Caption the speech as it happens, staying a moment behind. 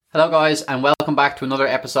Hello guys, and welcome back to another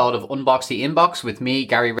episode of Unbox the Inbox with me,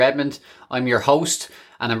 Gary Redmond. I'm your host,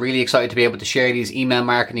 and I'm really excited to be able to share these email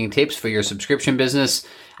marketing tips for your subscription business.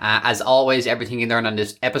 As always, everything you learn on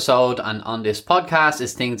this episode and on this podcast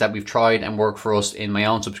is things that we've tried and worked for us in my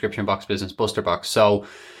own subscription box business, BusterBox. So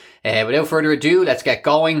without further ado, let's get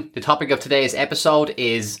going. The topic of today's episode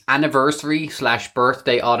is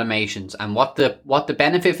anniversary/birthday automations. And what the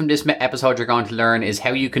benefit from this episode you're going to learn is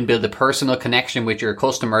how you can build a personal connection with your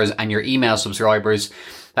customers and your email subscribers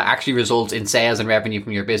that actually results in sales and revenue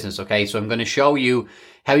from your business. Okay, so I'm going to show you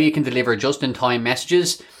how you can deliver just-in-time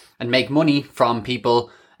messages and make money from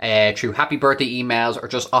people through happy birthday emails, or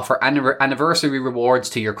just offer anniversary rewards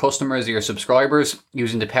to your customers or your subscribers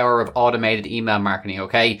using the power of automated email marketing,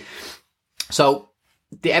 okay? So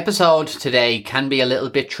the episode today can be a little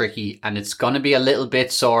bit tricky, and it's going to be a little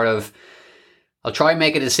bit I'll try and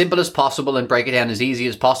make it as simple as possible and break it down as easy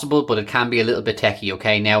as possible, but it can be a little bit techy,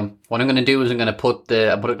 okay? Now, what I'm going to do is I'm going to put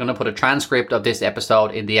a transcript of this episode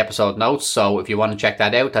in the episode notes. So if you want to check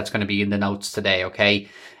that out, that's going to be in the notes today, okay?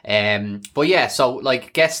 But yeah, so to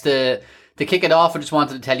kick it off, I just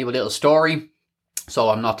wanted to tell you a little story. So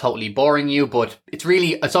I'm not totally boring you, but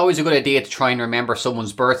it's always a good idea to try and remember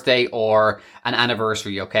someone's birthday or an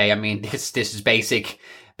anniversary, okay? I mean, this is basic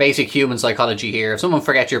human psychology here. If someone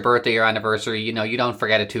forgets your birthday or anniversary, you don't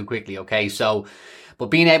forget it too quickly, okay? So, but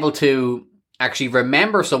being able to actually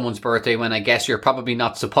remember someone's birthday when I guess you're probably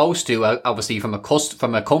not supposed to, obviously from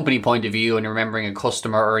a company point of view, and remembering a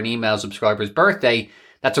customer or an email subscriber's birthday,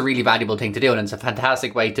 that's a really valuable thing to do, and it's a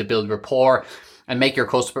fantastic way to build rapport and make your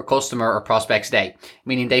customer or prospect's day,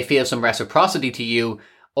 meaning they feel some reciprocity to you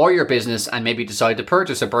or your business and maybe decide to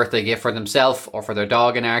purchase a birthday gift for themselves or for their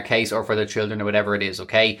dog in our case, or for their children or whatever it is,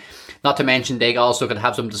 okay? Not to mention they also could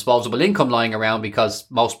have some disposable income lying around, because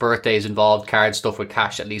most birthdays involve card stuff with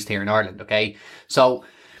cash, at least here in Ireland, okay? So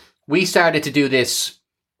we started to do this.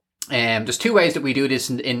 There's two ways that we do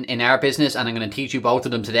this in our business, and I'm going to teach you both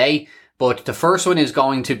of them today. But the first one is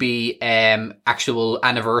going to be actual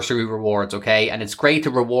anniversary rewards, okay? And it's great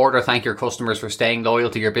to reward or thank your customers for staying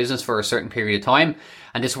loyal to your business for a certain period of time.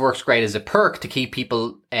 And this works great as a perk to keep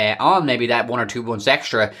people on maybe that 1 or 2 months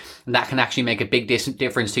extra. And that can actually make a big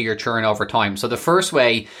difference to your churn over time. So the first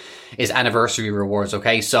way is anniversary rewards,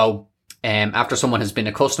 okay? So after someone has been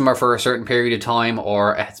a customer for a certain period of time,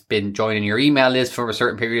 or has been joining your email list for a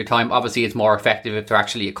certain period of time, obviously it's more effective if they're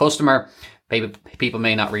actually a customer. People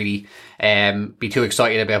may not really be too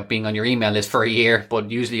excited about being on your email list for a year,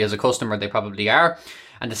 but usually as a customer, they probably are.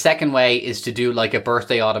 And the second way is to do like a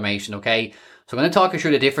birthday automation, okay? So I'm going to talk you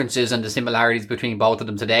through the differences and the similarities between both of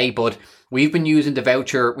them today, but we've been using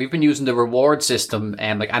the reward system,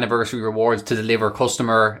 like anniversary rewards, to deliver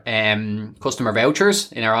customer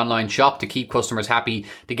vouchers in our online shop to keep customers happy,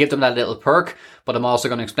 to give them that little perk. But I'm also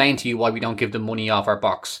going to explain to you why we don't give them money off our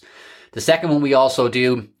box. The second one we also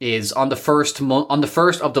do is on the first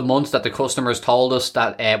of the months that the customers told us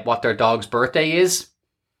that what their dog's birthday is,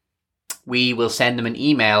 we will send them an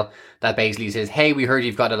email that basically says, hey, we heard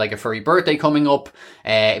you've got a furry birthday coming up.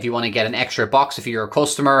 If you want to get an extra box if you're a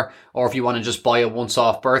customer, or if you want to just buy a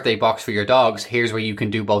once-off birthday box for your dogs, here's where you can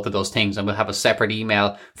do both of those things. And we'll have a separate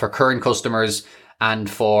email for current customers and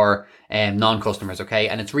for non-customers, okay?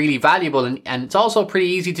 And it's really valuable, and it's also pretty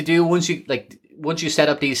easy to do once you set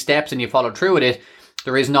up these steps and you follow through with it.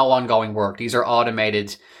 There is no ongoing work. These are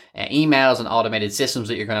automated emails and automated systems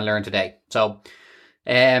that you're going to learn today. So,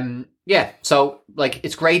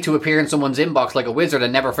 it's great to appear in someone's inbox like a wizard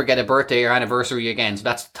and never forget a birthday or anniversary again. So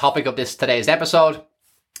that's the topic of today's episode.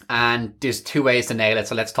 And there's 2 ways to nail it.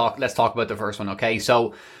 So let's talk about the first one, okay?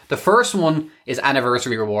 So the first one is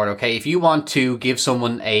anniversary reward, okay? If you want to give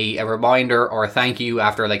someone a reminder or a thank you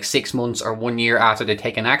after 6 months or 1 year after they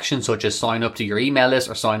take an action, such as sign up to your email list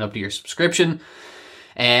or sign up to your subscription,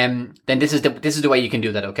 then this is the way you can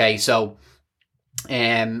do that, okay? So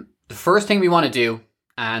the first thing we want to do,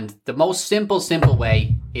 and the most simple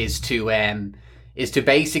way, is to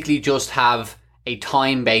basically just have a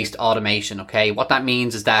time-based automation, okay? What that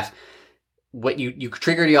means is that what you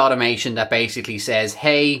trigger the automation that basically says,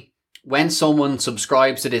 hey, when someone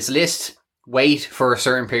subscribes to this list, wait for a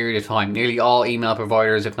certain period of time. Nearly all email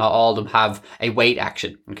providers, if not all of them, have a wait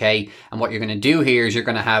action, okay? And what you're going to do here is you're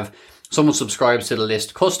going to have someone subscribes to the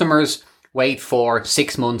list, customers, wait for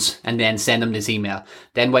 6 months and then send them this email.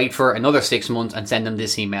 Then wait for another 6 months and send them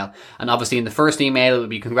this email. And obviously in the first email, it will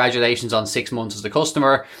be congratulations on 6 months as the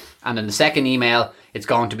customer. And in the second email, it's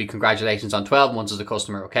going to be congratulations on 12 months as a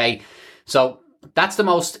customer, okay? So that's the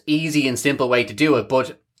most easy and simple way to do it.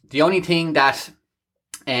 But the only thing that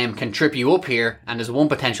can trip you up here, and there's one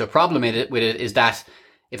potential problem with it, is that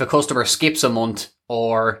if a customer skips a month,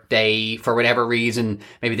 or they, for whatever reason,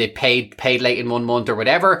 maybe they paid late in 1 month or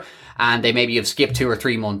whatever, and they maybe have skipped 2 or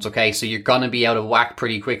 3 months, okay? So you're going to be out of whack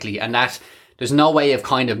pretty quickly. And there's no way of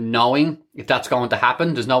kind of knowing if that's going to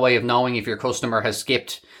happen. There's no way of knowing if your customer has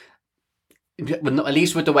skipped, at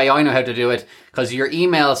least with the way I know how to do it, because your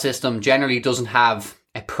email system generally doesn't have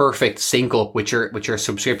a perfect sync up with your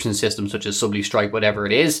subscription system, such as Subly, Stripe, whatever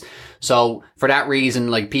it is. So for that reason,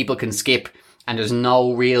 like, people can skip, and there's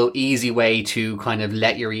no real easy way to kind of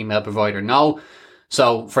let your email provider know.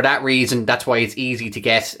 So for that reason, that's why it's easy to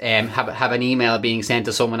get have an email being sent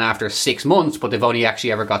to someone after 6 months, but they've only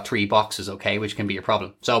actually ever got 3 boxes, okay, which can be a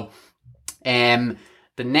problem. So the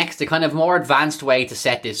kind of more advanced way to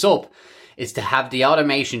set this up is to have the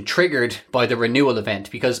automation triggered by the renewal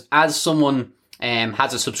event, because as someone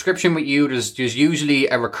has a subscription with you, there's usually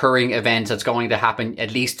a recurring event that's going to happen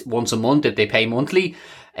at least once a month if they pay monthly.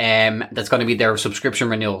 That's going to be their subscription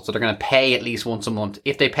renewal. So they're going to pay at least once a month.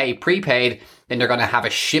 If they pay prepaid, then they're going to have a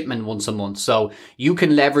shipment once a month. So you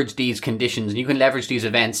can leverage these conditions and you can leverage these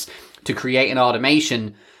events to create an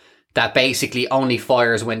automation that basically only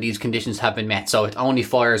fires when these conditions have been met. So it only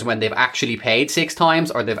fires when they've actually paid 6 times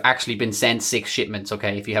or they've actually been sent 6 shipments,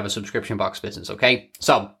 okay, if you have a subscription box business, okay?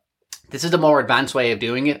 So this is the more advanced way of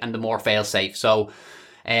doing it and the more fail-safe. So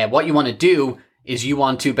what you want to do is you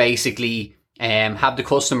want to basically have the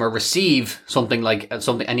customer receive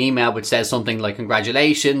an email which says something like,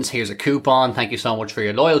 congratulations, here's a coupon, thank you so much for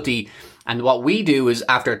your loyalty. And what we do is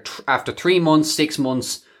after 3 months, 6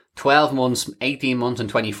 months, 12 months, 18 months, and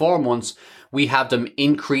 24 months, we have them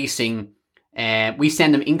increasing, we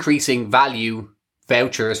send them increasing value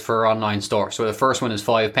vouchers for our online store. So the first one is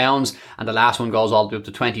 £5 and the last one goes all the way up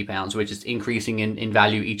to £20, which is increasing in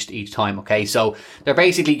value each time. Okay. So they're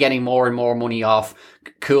basically getting more and more money off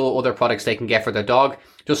cool other products they can get for their dog,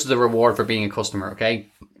 just as a reward for being a customer.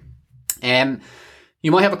 Okay.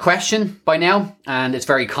 You might have a question by now, and it's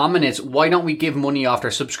very common. It's, why don't we give money off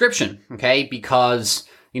their subscription? Okay. Because,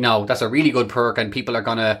 that's a really good perk and people are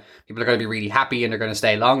going to be really happy and they're going to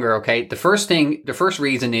stay longer. Okay. The first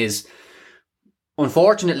reason is,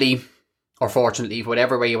 unfortunately, or fortunately,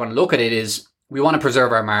 whatever way you want to look at it, is we want to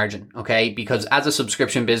preserve our margin, okay? Because as a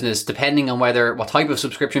subscription business, depending on what type of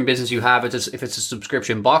subscription business you have, if it's a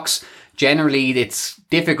subscription box, generally it's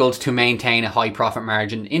difficult to maintain a high profit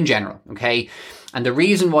margin in general, okay? And the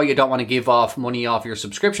reason why you don't want to give off money off your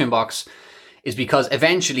subscription box is because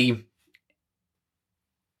eventually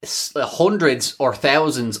hundreds or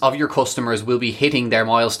thousands of your customers will be hitting their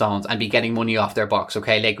milestones and be getting money off their box.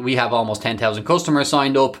 Okay. Like, we have almost 10,000 customers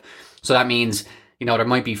signed up. So that means, there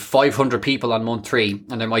might be 500 people on month 3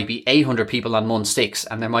 and there might be 800 people on month 6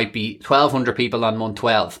 and there might be 1,200 people on month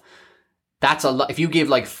 12. That's a lot. If you give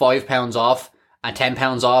like £5 off and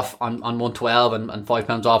 £10 off on month 12 and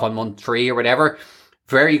 £5 off on month 3 or whatever,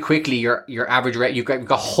 very quickly your average rate, you've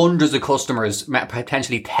got hundreds of customers,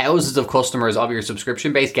 potentially thousands of customers of your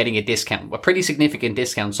subscription base getting a discount, a pretty significant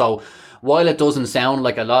discount. So while it doesn't sound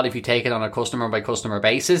like a lot if you take it on a customer by customer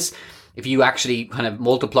basis, if you actually kind of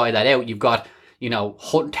multiply that out, you've got,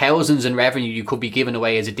 thousands in revenue you could be giving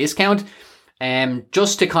away as a discount.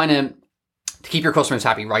 Just to kind of to keep your customers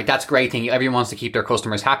happy, right? That's a great thing. Everyone wants to keep their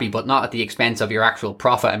customers happy, but not at the expense of your actual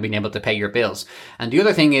profit and being able to pay your bills. And the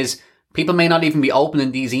other thing is, people may not even be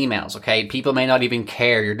opening these emails, okay? People may not even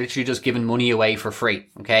care. You're literally just giving money away for free,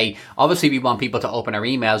 okay? Obviously, we want people to open our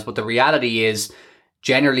emails, but the reality is,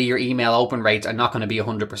 generally, your email open rates are not going to be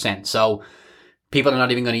 100%. So people are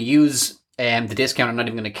not even going to use the discount, are not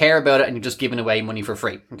even going to care about it, and you're just giving away money for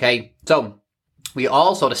free, okay? So we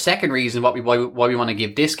also, the second reason why we want to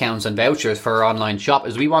give discounts and vouchers for our online shop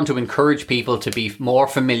is we want to encourage people to be more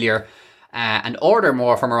familiar and order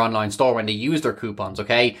more from our online store when they use their coupons,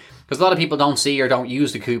 okay? Because a lot of people don't see or don't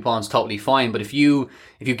use the coupons, totally fine. But if you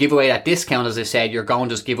give away that discount, as I said, you're going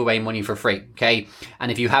to just give away money for free, okay?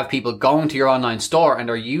 And if you have people going to your online store and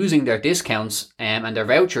they're using their discounts and their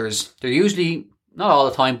vouchers, they're usually, not all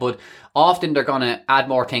the time, but often they're going to add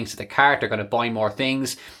more things to the cart. They're going to buy more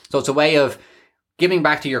things. So it's a way of giving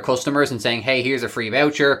back to your customers and saying, hey, here's a free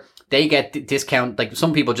voucher. They get discount. Like,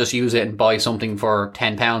 some people just use it and buy something for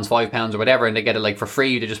 £10, £5 or whatever, and they get it like for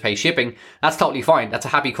free. They just pay shipping. That's totally fine. That's a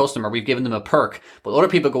happy customer. We've given them a perk. But other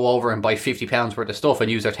people go over and buy £50 worth of stuff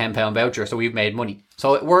and use their £10 voucher. So we've made money.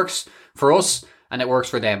 So it works for us and it works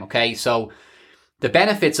for them. Okay. So the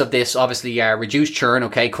benefits of this obviously are reduced churn.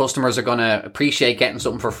 Okay. Customers are going to appreciate getting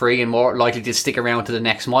something for free and more likely to stick around to the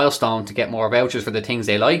next milestone to get more vouchers for the things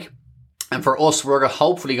they like. And for us, we're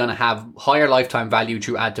hopefully going to have higher lifetime value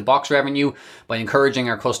through add to box revenue by encouraging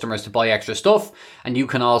our customers to buy extra stuff. And you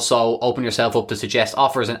can also open yourself up to suggest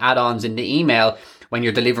offers and add-ons in the email, when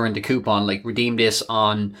you're delivering the coupon, like redeem this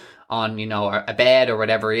on a bed or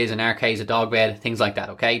whatever it is, in our case, a dog bed, things like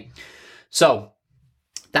that. Okay. So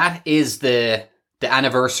that is the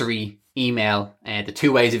anniversary email. The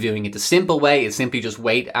two ways of doing it. The simple way is simply just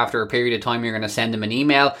wait. After a period of time, you're going to send them an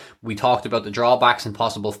email. We talked about the drawbacks and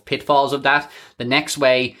possible pitfalls of that. The next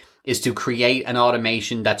way is to create an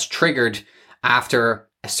automation that's triggered after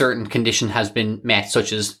a certain condition has been met,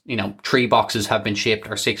 such as, 3 boxes have been shipped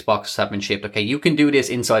or 6 boxes have been shipped. Okay, you can do this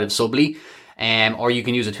inside of Subly, or you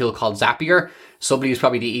can use a tool called Zapier. Subly is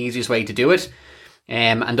probably the easiest way to do it.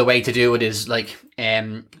 And the way to do it is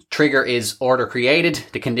trigger is order created.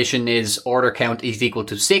 The condition is order count is equal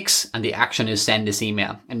to 6, and the action is send this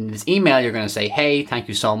email. And in this email, you're going to say, hey, thank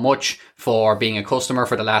you so much for being a customer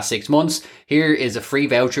for the last 6 months. Here is a free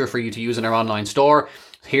voucher for you to use in our online store.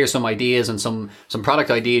 Here's some ideas and some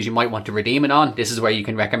product ideas you might want to redeem it on. This is where you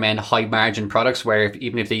can recommend high margin products where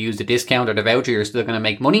even if they use the discount or the voucher, you're still going to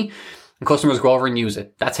make money. And customers go over and use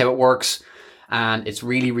it. That's how it works. And it's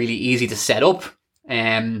really, really easy to set up.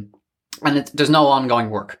 And there's no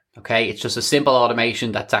ongoing work. Okay. It's just a simple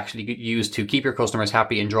automation that's actually used to keep your customers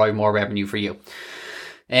happy and drive more revenue for you.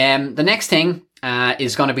 The next thing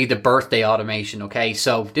is going to be the birthday automation. Okay,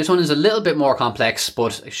 so this one is a little bit more complex,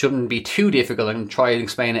 but it shouldn't be too difficult. I'm going to try and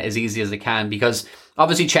explain it as easy as I can, because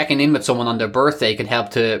obviously checking in with someone on their birthday can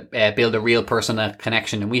help to build a real personal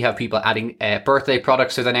connection. And we have people adding birthday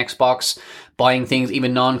products to their next box, buying things,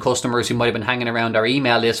 even non-customers who might have been hanging around our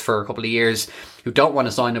email list for a couple of years who don't want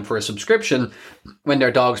to sign up for a subscription when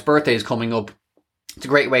their dog's birthday is coming up. It's a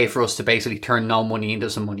great way for us to basically turn no money into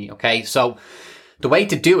some money. Okay, so the way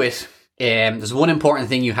to do it, there's one important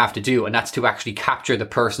thing you have to do, and that's to actually capture the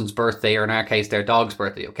person's birthday, or in our case, their dog's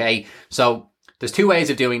birthday. Okay, so there's 2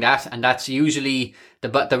 ways of doing that, and that's usually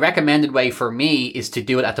the recommended way for me is to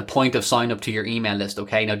do it at the point of sign up to your email list.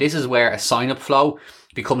 Okay, now this is where a sign up flow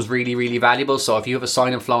becomes really, really valuable. So if you have a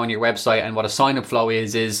sign up flow on your website, and what a sign up flow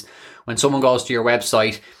is when someone goes to your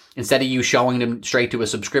website, instead of you showing them straight to a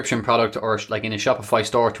subscription product, or like in a Shopify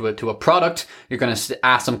store to a product, you're going to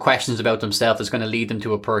ask them questions about themselves that's going to lead them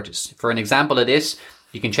to a purchase. For an example of this,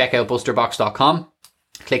 you can check out busterbox.com,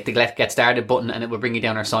 click the Get Started button, and it will bring you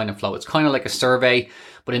down our sign-up flow. It's kind of like a survey,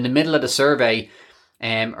 but in the middle of the survey,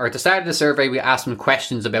 or at the start of the survey, we ask them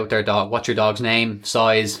questions about their dog. What's your dog's name,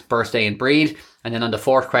 size, birthday, and breed? And then on the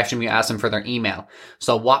 4th question, we ask them for their email.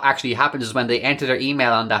 So what actually happens is when they enter their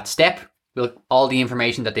email on that step, all the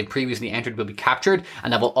information that they've previously entered will be captured,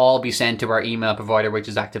 and that will all be sent to our email provider, which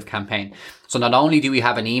is ActiveCampaign. So not only do we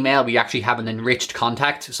have an email, we actually have an enriched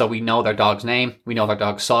contact. So we know their dog's name, we know their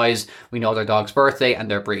dog's size, we know their dog's birthday and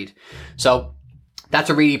their breed. So that's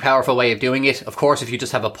a really powerful way of doing it. Of course, if you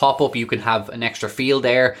just have a pop-up, you can have an extra field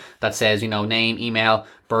there that says, name, email,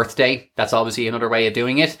 birthday. That's obviously another way of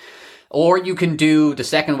doing it. Or you can do, the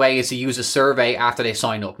second way is to use a survey after they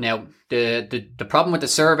sign up. Now, the problem with the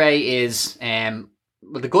survey is,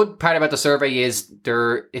 the good part about the survey is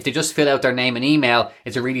if they just fill out their name and email,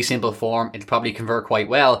 it's a really simple form. It'll probably convert quite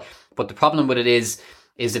well. But the problem with it is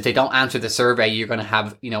if they don't answer the survey, you're going to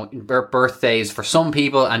have, birthdays for some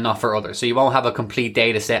people and not for others. So you won't have a complete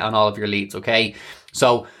data set on all of your leads. Okay.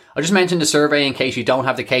 So I just mentioned the survey in case you don't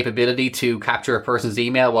have the capability to capture a person's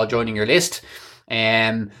email while joining your list.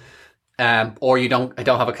 Or you don't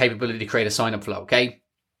have a capability to create a sign-up flow, okay?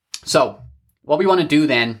 So what we want to do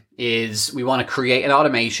then is we want to create an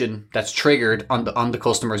automation that's triggered on the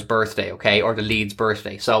customer's birthday, okay, or the lead's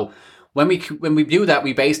birthday. So when we do that,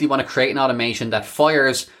 we basically want to create an automation that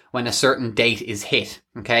fires when a certain date is hit,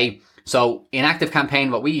 okay? So in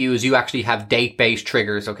ActiveCampaign, what we use, you actually have date-based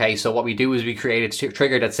triggers, okay? So what we do is we create a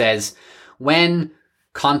trigger that says when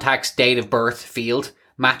contact's date of birth field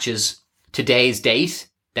matches today's date,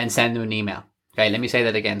 then send them an email. Okay, let me say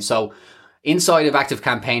that again. So inside of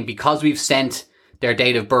ActiveCampaign, because we've sent their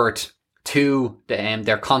date of birth to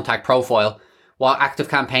their contact profile, what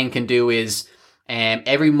ActiveCampaign can do is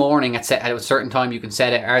every morning at a certain time, you can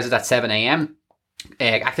set it, ours is at 7 a.m.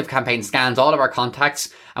 ActiveCampaign scans all of our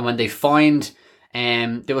contacts, and when they find,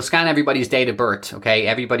 they will scan everybody's date of birth. Okay,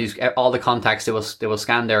 all the contacts, they will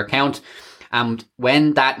scan their account, and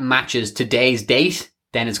when that matches today's date,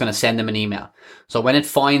 then it's going to send them an email. So when it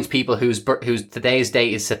finds people whose today's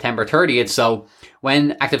date is September 30th, so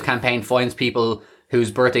when ActiveCampaign finds people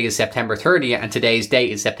whose birthday is September 30th and today's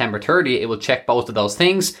date is September 30th, it will check both of those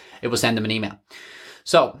things. It will send them an email.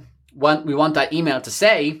 So what we want that email to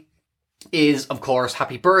say is, of course,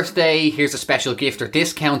 happy birthday. Here's a special gift or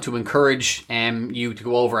discount to encourage you to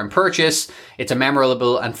go over and purchase. It's a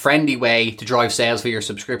memorable and friendly way to drive sales for your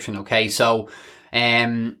subscription. Okay. So,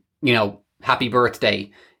 happy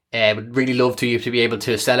birthday. Would really love to be able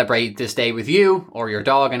to celebrate this day with you or your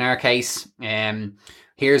dog in our case.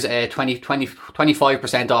 Here's a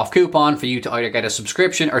 25% off coupon for you to either get a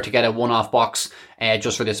subscription or to get a one-off box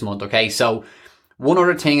just for this month, okay? So one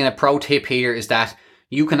other thing and a pro tip here is that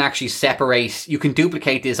you can actually you can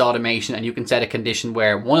duplicate this automation, and you can set a condition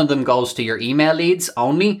where one of them goes to your email leads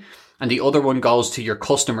only and the other one goes to your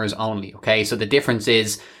customers only, okay? So the difference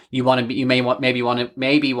is you may want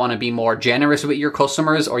to be more generous with your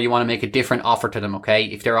customers, or you want to make a different offer to them, okay?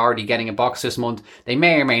 If they're already getting a box this month, they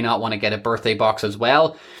may or may not want to get a birthday box as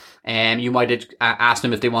well. You might ask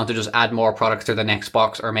them if they want to just add more products to the next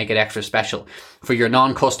box or make it extra special. For your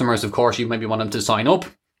non-customers, of course, you maybe want them to sign up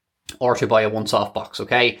or to buy a once-off box,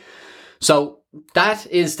 okay? So that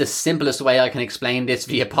is the simplest way I can explain this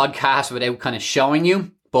via podcast without kind of showing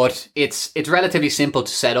you. But it's relatively simple to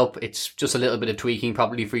set up. It's just a little bit of tweaking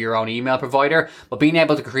probably for your own email provider. But being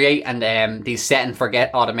able to create and these set and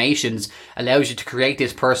forget automations allows you to create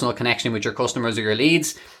this personal connection with your customers or your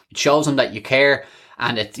leads. It shows them that you care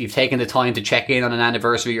and you've taken the time to check in on an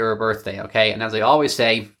anniversary or a birthday, okay? And as I always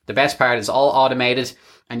say, the best part is all automated,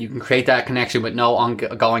 and you can create that connection with no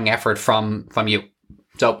ongoing effort from you.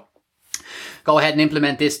 So go ahead and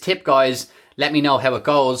implement this tip, guys. Let me know how it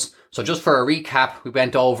goes. So just for a recap, we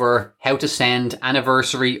went over how to send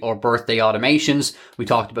anniversary or birthday automations. We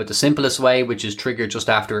talked about the simplest way, which is triggered just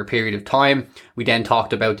after a period of time. We then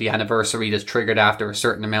talked about the anniversary that's triggered after a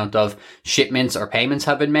certain amount of shipments or payments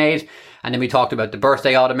have been made. And then we talked about the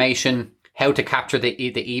birthday automation, how to capture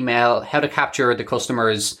the email, how to capture the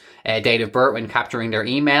customer's date of birth when capturing their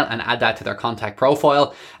email and add that to their contact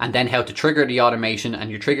profile, and then how to trigger the automation and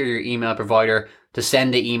you trigger your email provider to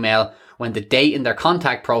send the email when the date in their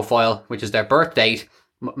contact profile, which is their birth date,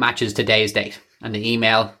 matches today's date. And the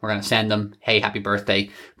email, we're going to send them, hey, happy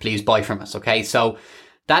birthday, please buy from us, okay? So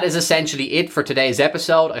that is essentially it for today's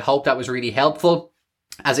episode. I hope that was really helpful.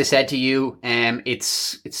 As I said to you,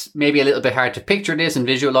 it's maybe a little bit hard to picture this and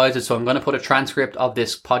visualize it, so I'm going to put a transcript of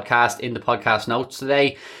this podcast in the podcast notes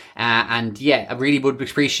today. And yeah, I really would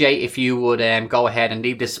appreciate if you would go ahead and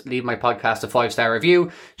leave my podcast a 5-star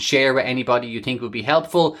review, share with anybody you think would be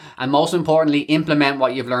helpful, and most importantly, implement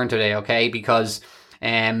what you've learned today, okay? Because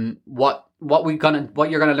what you're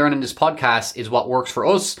gonna learn in this podcast is what works for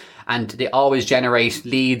us, and they always generate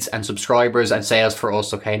leads and subscribers and sales for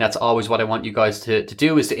us, okay? And that's always what I want you guys to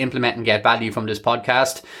do, is to implement and get value from this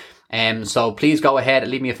podcast. So please go ahead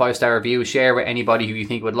and leave me a 5-star review, share with anybody who you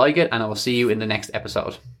think would like it, and I will see you in the next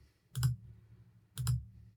episode.